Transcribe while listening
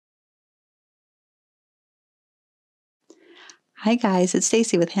Hi guys, it's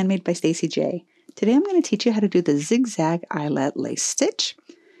Stacy with HandmadeByStacyJ. Today I'm going to teach you how to do the Zigzag Eyelet Lace Stitch.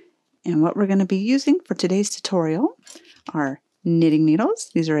 And what we're going to be using for today's tutorial are knitting needles.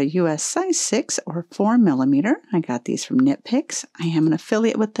 These are a US size 6 or 4 millimeter. I got these from Knit Picks. I am an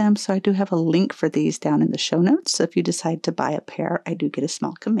affiliate with them, so I do have a link for these down in the show notes. So if you decide to buy a pair, I do get a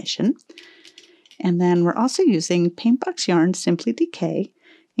small commission. And then we're also using Paintbox Yarn Simply Decay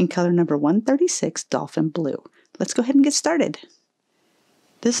in color number 136 Dolphin Blue. Let's go ahead and get started.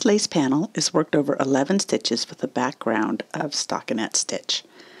 This lace panel is worked over 11 stitches with a background of stockinette stitch.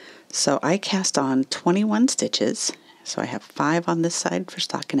 So I cast on 21 stitches, so I have 5 on this side for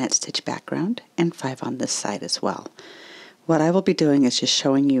stockinette stitch background and 5 on this side as well. What I will be doing is just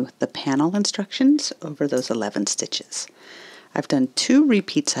showing you the panel instructions over those 11 stitches. I've done 2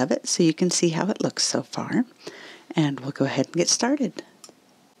 repeats of it so you can see how it looks so far, and we'll go ahead and get started.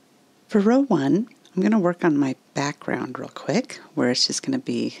 For row 1, I'm going to work on my background real quick, where it's just going to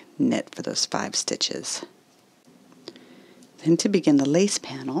be knit for those 5 stitches. Then to begin the lace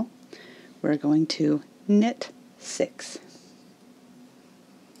panel, we're going to knit 6.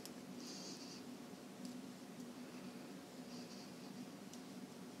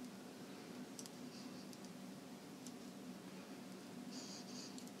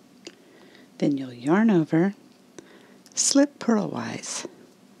 Then you'll yarn over, slip purlwise,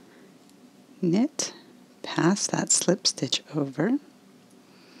 knit, pass that slip stitch over,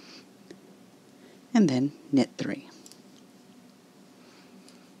 and then knit 3.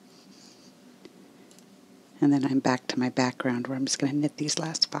 And then I'm back to my background where I'm just going to knit these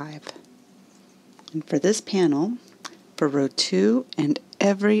last 5. And for this panel, for row 2 and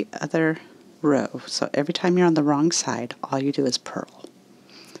every other row, so every time you're on the wrong side, all you do is purl.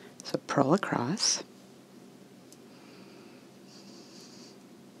 So purl across,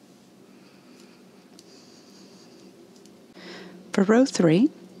 for row 3,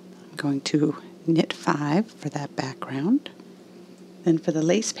 I'm going to knit 5 for that background. Then for the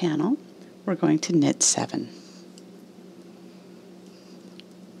lace panel, we're going to knit 7.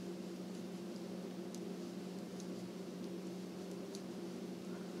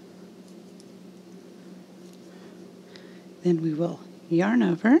 Then we will yarn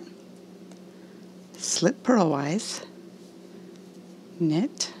over, slip purlwise,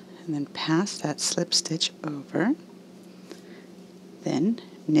 knit, and then pass that slip stitch over, then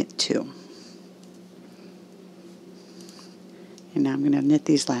knit 2. And now I'm going to knit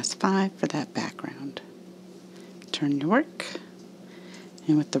these last 5 for that background. Turn your work,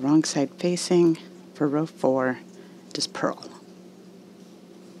 and with the wrong side facing, for row 4, just purl.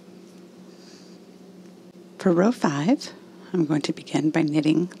 For row 5, I'm going to begin by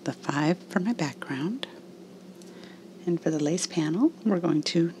knitting the 5 for my background. And for the lace panel, we're going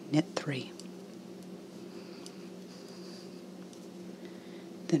to knit 3.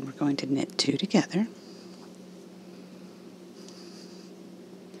 Then we're going to knit 2 together,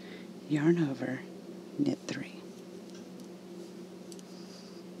 yarn over, knit 3.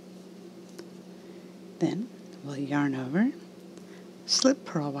 Then we'll yarn over, slip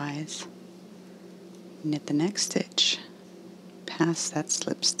purlwise, knit the next stitch, pass that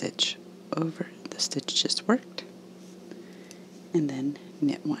slip stitch over the stitch just worked, and then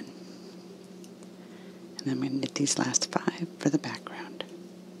knit 1. And then I'm going to knit these last 5 for the background.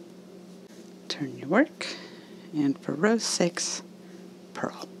 Turn your work, and for row 6,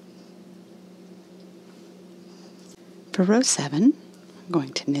 purl. For row 7, I'm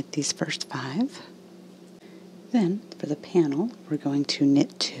going to knit these first 5. Then for the panel, we're going to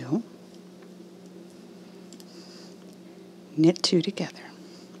knit 2, knit 2 together,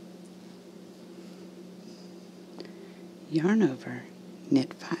 yarn over,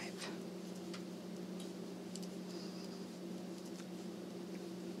 knit 5.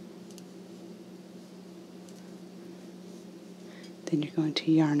 Then you're going to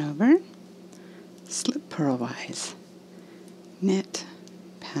yarn over, slip purlwise, knit,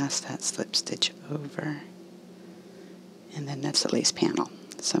 pass that slip stitch over, and then that's the lace panel.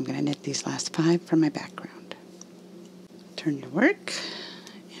 So I'm going to knit these last 5 for my background. Turn your work,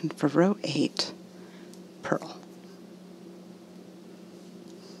 and for row 8, purl.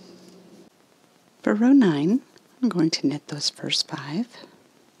 For row 9, I'm going to knit those first 5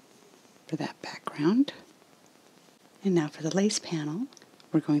 for that background. And now for the lace panel,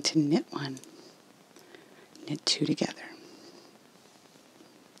 we're going to knit 1, knit 2 together.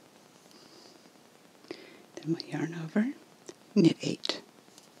 Then we'll yarn over, knit 8.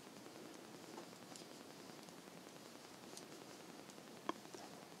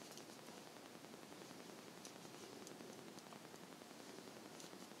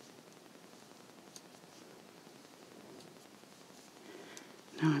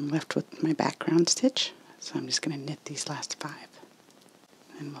 Now I'm left with my background stitch, so I'm just going to knit these last 5.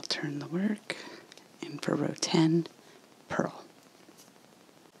 And we'll turn the work, and for row 10, purl.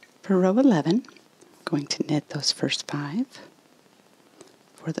 For row 11, I'm going to knit those first 5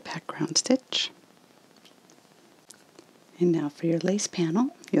 for the background stitch. And now for your lace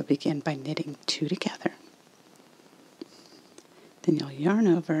panel, you'll begin by knitting 2 together. Then you'll yarn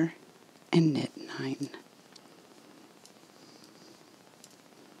over and knit 9.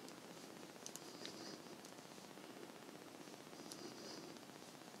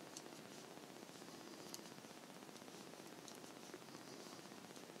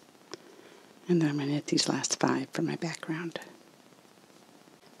 And then I'm going to knit these last 5 for my background.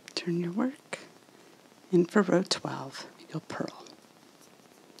 Turn your work, and for row 12, you'll purl.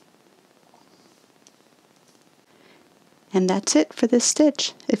 And that's it for this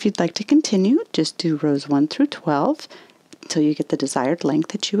stitch. If you'd like to continue, just do rows 1 through 12 until you get the desired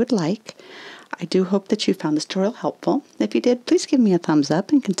length that you would like. I do hope that you found this tutorial helpful. If you did, please give me a thumbs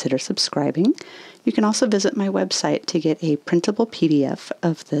up and consider subscribing. You can also visit my website to get a printable PDF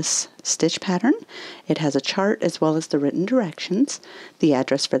of this stitch pattern. It has a chart as well as the written directions. The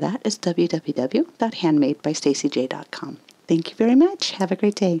address for that is www.handmadebystacyj.com. Thank you very much. Have a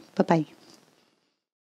great day. Bye-bye.